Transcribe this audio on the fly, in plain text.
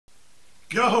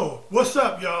Yo, what's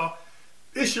up, y'all?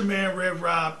 It's your man, Rev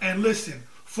Rob. And listen,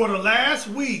 for the last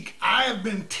week, I have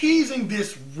been teasing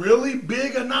this really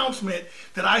big announcement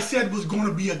that I said was going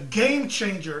to be a game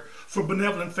changer for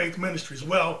Benevolent Faith Ministries.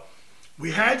 Well,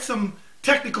 we had some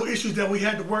technical issues that we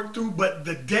had to work through, but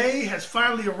the day has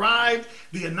finally arrived.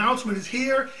 The announcement is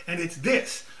here, and it's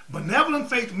this. Benevolent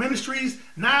Faith Ministries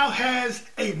now has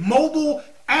a mobile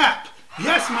app.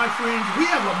 Yes, my friends, we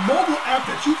have a mobile app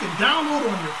that you can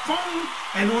download on your phone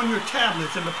and on your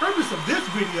tablets. And the purpose of this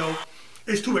video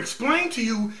is to explain to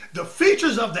you the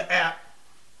features of the app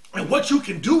and what you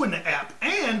can do in the app,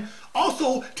 and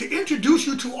also to introduce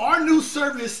you to our new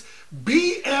service,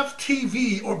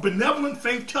 BFTV, or Benevolent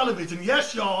Faith Television.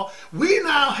 Yes, y'all, we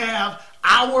now have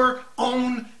our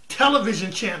own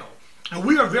television channel. And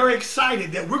we are very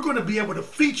excited that we're going to be able to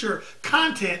feature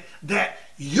content that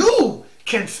you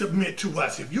can submit to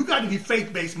us. If you got any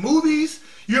faith-based movies,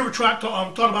 you ever thought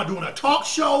about doing a talk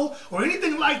show or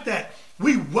anything like that,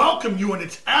 we welcome you, and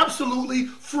it's absolutely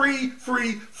free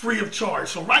of charge.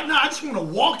 So right now, I just want to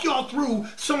walk y'all through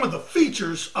some of the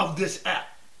features of this app.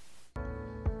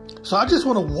 So I just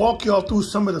want to walk y'all through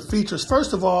some of the features.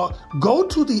 First of all, go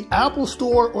to the Apple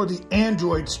Store or the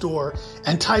Android Store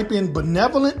and type in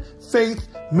Benevolent Faith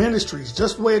Ministries,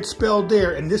 just the way it's spelled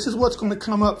there. And this is what's going to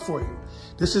come up for you.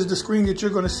 This is the screen that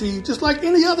you're going to see, just like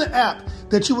any other app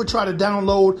that you would try to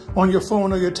download on your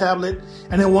phone or your tablet.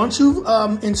 And then once you've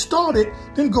installed it,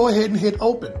 then go ahead and hit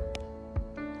open.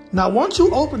 Now, once you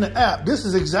open the app, this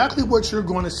is exactly what you're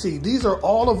going to see. These are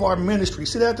all of our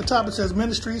ministries. See that at the top it says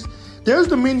ministries? There's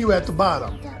the menu at the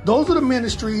bottom. Those are the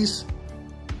ministries.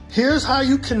 Here's how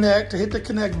you connect. Hit the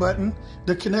connect button.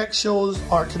 The connect shows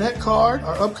our connect card,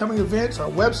 our upcoming events,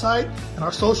 our website, and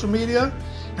our social media.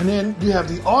 And then you have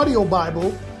the audio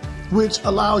Bible, which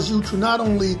allows you to not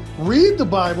only read the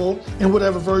Bible in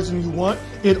whatever version you want,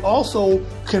 it also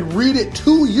can read it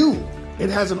to you. It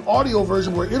has an audio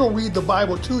version where it'll read the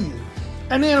Bible to you.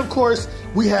 And then, of course,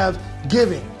 we have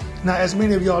giving. Now, as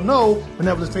many of y'all know,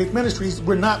 Benevolent Faith Ministries,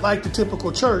 we're not like the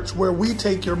typical church where we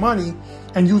take your money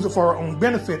and use it for our own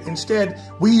benefit. Instead,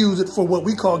 we use it for what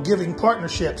we call giving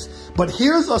partnerships. But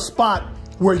here's a spot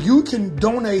where you can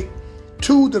donate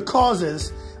to the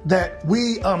causes that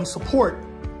we support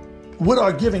with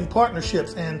our giving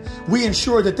partnerships, and we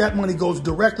ensure that that money goes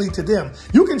directly to them.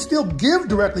 You can still give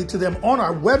directly to them on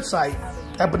our website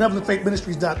at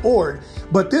benevolentfaithministries.org,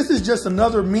 but this is just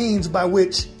another means by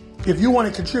which, if you want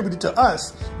to contribute it to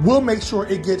us, we'll make sure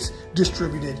it gets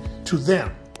distributed to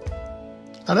them.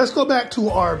 Now let's go back to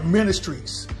our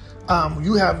ministries.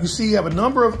 You have a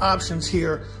number of options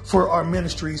here for our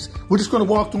ministries. We're just going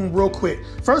to walk through them real quick.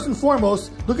 First and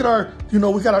foremost, look at our, we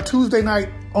got our Tuesday night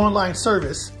online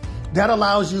service. That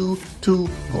allows you to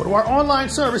go to our online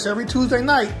service every Tuesday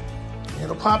night.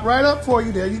 It'll pop right up for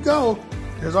you. There you go.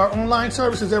 There's our online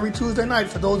services every Tuesday night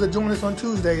for those that join us on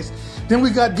Tuesdays. Then we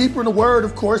got Deeper in the Word,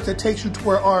 of course, that takes you to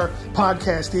where our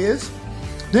podcast is.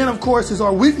 Then, of course, is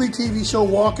our weekly TV show,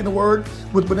 Walk in the Word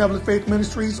with Benevolent Faith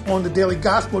Ministries on the Daily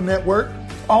Gospel Network.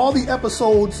 All the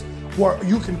episodes where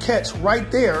you can catch right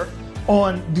there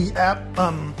on the app,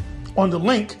 on the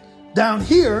link down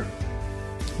here.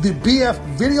 The BF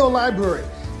Video Library.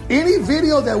 Any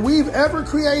video that we've ever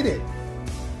created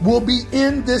will be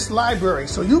in this library.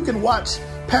 So you can watch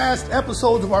past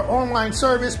episodes of our online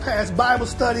service, past Bible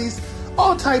studies,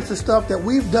 all types of stuff that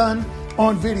we've done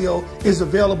on video is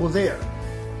available there.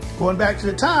 Going back to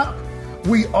the top,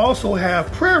 we also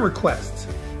have prayer requests.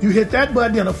 You hit that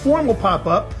button and a form will pop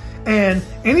up, and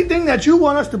anything that you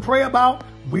want us to pray about,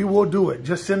 we will do it.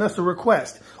 Just send us a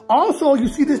request. Also, you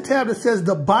see this tab that says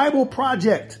the Bible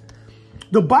Project.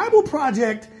 The Bible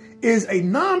Project is a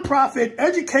nonprofit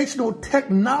educational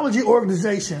technology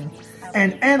organization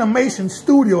and animation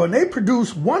studio, and they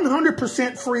produce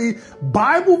 100% free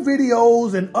Bible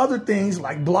videos and other things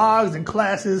like blogs and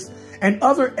classes and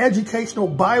other educational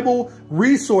Bible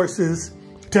resources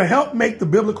to help make the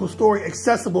biblical story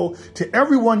accessible to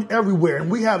everyone everywhere. And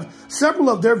we have several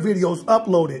of their videos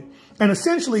uploaded. And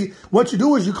essentially, what you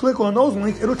do is you click on those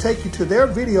links, it'll take you to their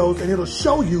videos, and it'll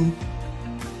show you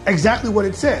exactly what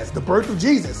it says. The birth of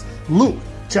Jesus, Luke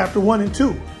chapter 1 and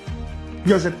 2.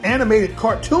 There's an animated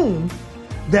cartoon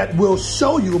that will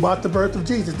show you about the birth of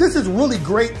Jesus. This is really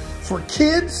great for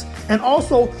kids and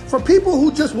also for people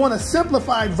who just want a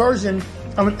simplified version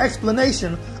of an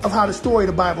explanation of how the story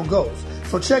of the Bible goes.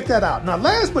 So check that out. Now,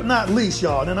 last but not least,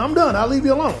 y'all, and I'm done. I'll leave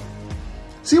you alone.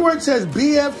 See where it says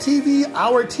BFTV,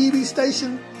 our TV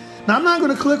station? Now, I'm not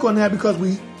going to click on that because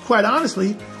quite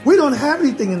honestly, we don't have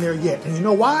anything in there yet. And you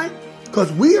know why?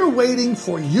 Because we are waiting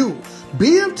for you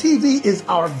BFTV is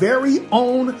our very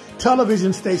own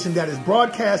television station that is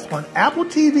broadcast on Apple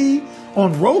TV,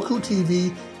 on Roku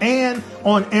TV, and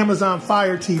on Amazon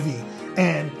Fire TV.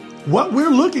 And what we're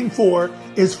looking for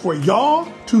is for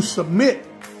y'all to submit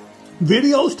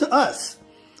videos to us,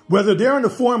 whether they're in the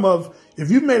form of, if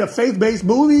you've made a faith-based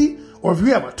movie, or if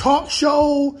you have a talk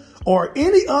show, or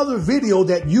any other video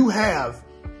that you have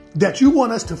that you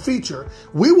want us to feature,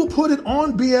 we will put it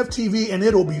on BFTV and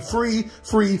it'll be free.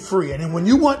 And then when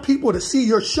you want people to see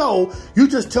your show, you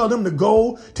just tell them to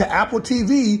go to Apple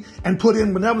TV and put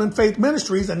in Benevolent Faith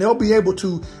Ministries, and they'll be able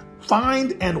to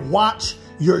find and watch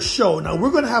your show. Now,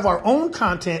 we're going to have our own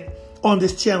content on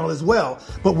this channel as well,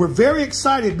 but we're very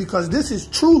excited because this is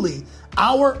truly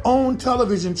our own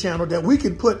television channel that we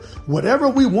can put whatever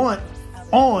we want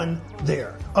on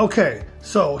there. Okay,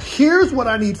 so here's what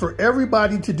I need for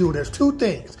everybody to do. There's two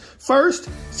things. First,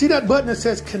 see that button that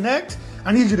says connect?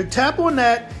 I need you to tap on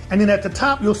that, and then at the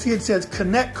top you'll see it says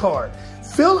connect card.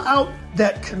 Fill out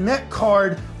that connect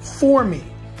card for me,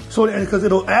 so because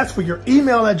it'll ask for your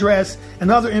email address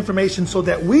and other information so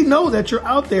that we know that you're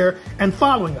out there and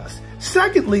following us.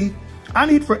 Secondly, I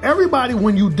need for everybody,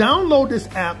 when you download this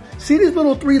app, see these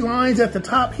little three lines at the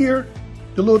top here,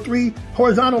 the little three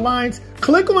horizontal lines?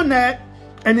 Click on that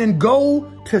and then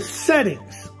go to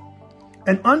settings.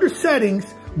 And under settings,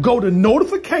 go to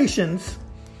notifications,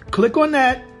 click on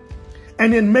that,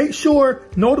 and then make sure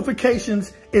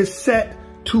notifications is set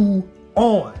to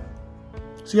on.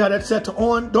 See how that's set to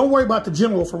on? Don't worry about the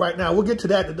general for right now. We'll get to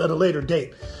that at a later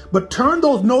date. But turn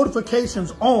those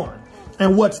notifications on.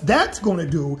 And what that's going to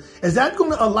do is that's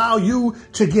going to allow you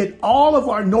to get all of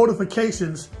our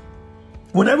notifications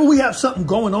whenever we have something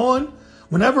going on,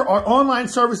 whenever our online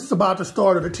service is about to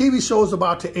start, or the TV show is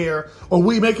about to air, or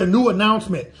we make a new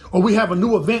announcement, or we have a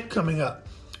new event coming up.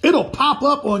 It'll pop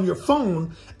up on your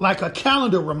phone like a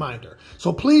calendar reminder.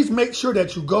 So please make sure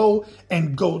that you go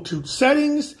to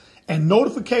settings and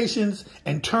notifications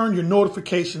and turn your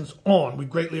notifications on. We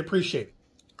greatly appreciate it.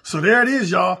 So there it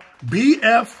is, y'all.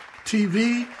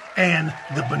 BFTV and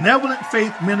the Benevolent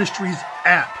Faith Ministries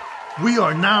app. We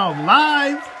are now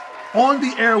live on the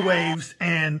airwaves,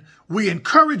 and we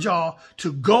encourage y'all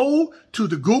to go to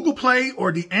the Google Play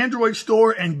or the Android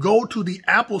store and go to the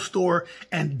Apple store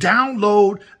and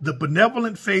download the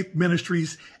Benevolent Faith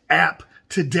Ministries app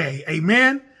today.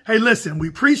 Amen. Hey, listen, we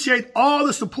appreciate all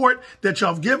the support that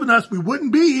y'all have given us. We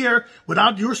wouldn't be here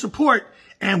without your support,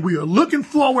 and we are looking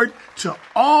forward to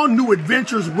all new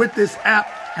adventures with this app,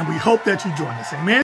 and we hope that you join us. Amen.